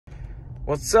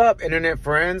What's up, internet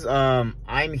friends?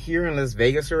 I'm here in Las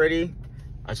Vegas already.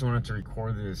 I just wanted to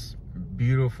record this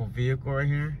beautiful vehicle right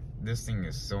here. This thing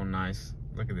is so nice.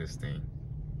 Look at this thing.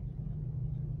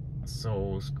 So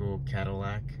old school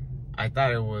Cadillac. I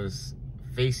thought it was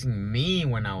facing me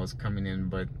when I was coming in,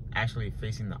 but actually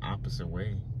facing the opposite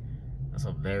way. That's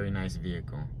a very nice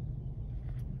vehicle.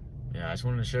 Yeah, I just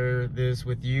wanted to share this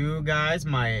with you guys,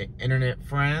 my internet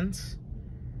friends.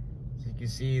 So you can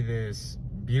see this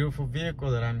beautiful vehicle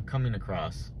that I'm coming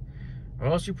across, or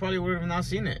else you probably would have not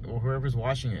seen it, or whoever's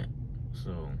watching it.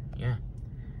 So yeah,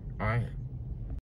 all right.